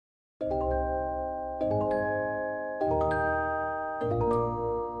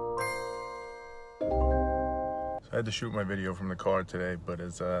had to shoot my video from the car today, but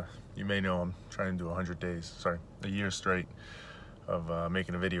as you may know, I'm trying to do a year straight of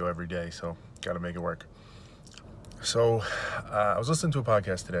making a video every day, so got to make it work. So I was listening to a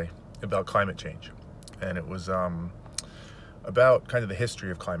podcast today about climate change, and it was about kind of the history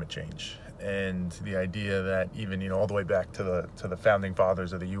of climate change and the idea that even all the way back to the founding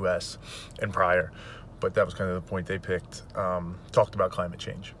fathers of the U.S. and prior, but that was kind of the point they picked, talked about climate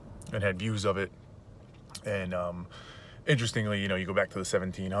change and had views of it. And interestingly, you go back to the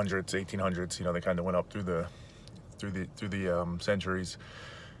 1700s, 1800s, they kind of went up through the centuries.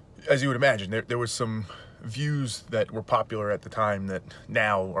 As you would imagine, there was some views that were popular at the time that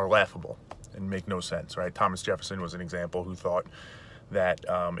now are laughable and make no sense, right? Thomas Jefferson was an example who thought that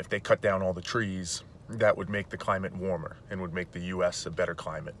if they cut down all the trees, that would make the climate warmer and would make the U.S. a better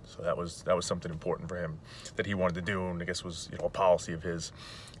climate. So that was something important for him that he wanted to do, and I guess was a policy of his,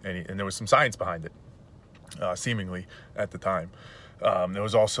 and there was some science behind it, seemingly at the time. There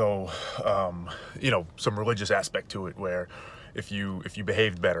was also some religious aspect to it, where if you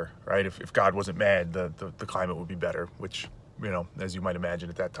behaved better, right? If God wasn't mad, the climate would be better, which as you might imagine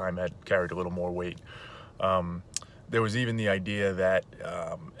at that time had carried a little more weight. There was even the idea that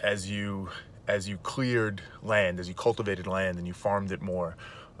as you cleared land, as you cultivated land and you farmed it more,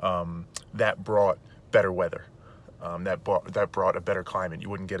 that brought better weather. That brought a better climate. You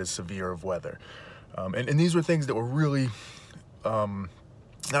wouldn't get as severe of weather. And these were things that were really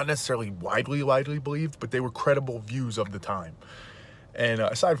not necessarily widely believed, but they were credible views of the time. And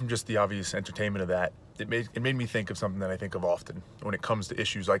aside from just the obvious entertainment of that, it made me think of something that I think of often when it comes to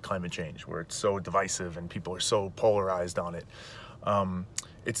issues like climate change, where it's so divisive and people are so polarized on it.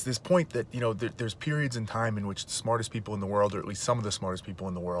 It's this point that there's periods in time in which the smartest people in the world, or at least some of the smartest people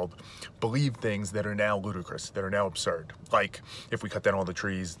in the world, believe things that are now ludicrous, that are now absurd. Like if we cut down all the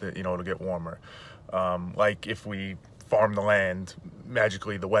trees, that it'll get warmer. Like if we farm the land,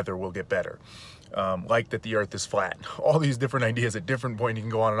 magically the weather will get better. Like that the earth is flat. All these different ideas at different points, you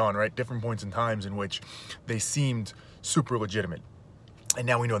can go on and on, right? Different points in times in which they seemed super legitimate. And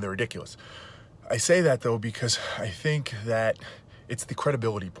now we know they're ridiculous. I say that though because I think that it's the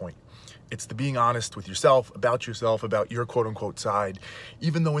credibility point. It's the being honest with yourself, about your quote unquote side,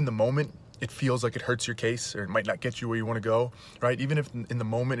 even though in the moment it feels like it hurts your case or it might not get you where you want to go, right? Even if in the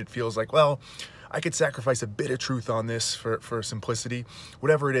moment it feels like, well, I could sacrifice a bit of truth on this for simplicity,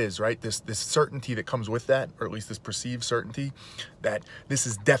 whatever it is, right? This certainty that comes with that, or at least this perceived certainty that this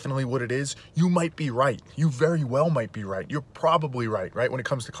is definitely what it is. You might be right. You very well might be right. You're probably right? When it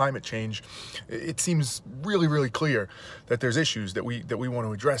comes to climate change, it seems really, really clear that there's issues that we want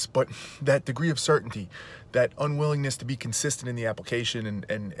to address, but that degree of certainty, that unwillingness to be consistent in the application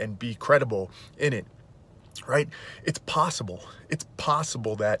and be credible in it, right? It's possible. It's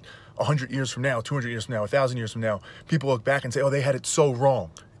possible that 100 years from now, 200 years from now, 1,000 years from now, people look back and say, oh, they had it so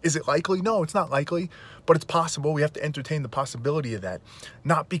wrong. Is it likely? No, it's not likely, but it's possible. We have to entertain the possibility of that.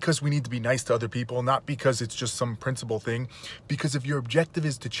 Not because we need to be nice to other people, not because it's just some principle thing, because if your objective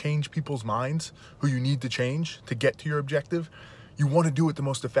is to change people's minds, who you need to change to get to your objective, you want to do it the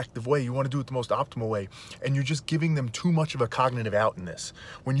most effective way. You want to do it the most optimal way. And you're just giving them too much of a cognitive out in this.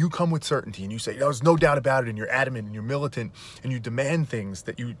 When you come with certainty and you say, there's no doubt about it, and you're adamant and you're militant and you demand things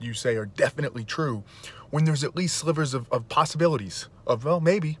that you say are definitely true, when there's at least slivers of possibilities of, well,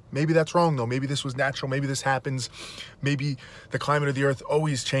 maybe that's wrong though. Maybe this was natural. Maybe this happens. Maybe the climate of the earth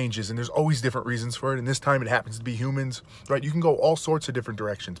always changes and there's always different reasons for it. And this time it happens to be humans, right? You can go all sorts of different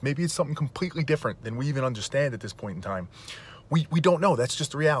directions. Maybe it's something completely different than we even understand at this point in time. We don't know. That's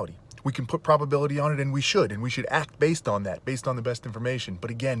just the reality. We can put probability on it, and we should act based on that, based on the best information.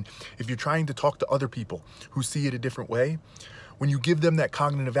 But again, if you're trying to talk to other people who see it a different way, when you give them that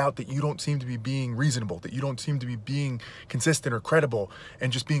cognitive out that you don't seem to be being reasonable, that you don't seem to be being consistent or credible,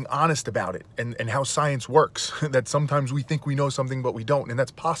 and just being honest about it and how science works, that sometimes we think we know something but we don't, and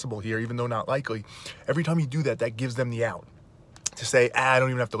that's possible here, even though not likely. Every time you do that, that gives them the out. To say, I don't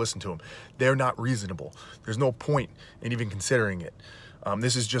even have to listen to them. They're not reasonable. There's no point in even considering it.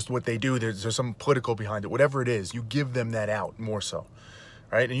 This is just what they do. There's some political behind it. Whatever it is, you give them that out more so,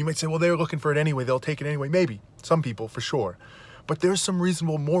 right? And you might say, well, they're looking for it anyway. They'll take it anyway. Maybe. Some people, for sure. But there's some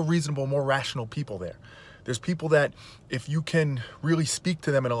more rational people there. There's people that if you can really speak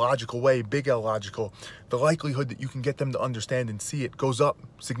to them in a logical way, big L logical, the likelihood that you can get them to understand and see it goes up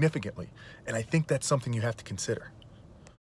significantly. And I think that's something you have to consider.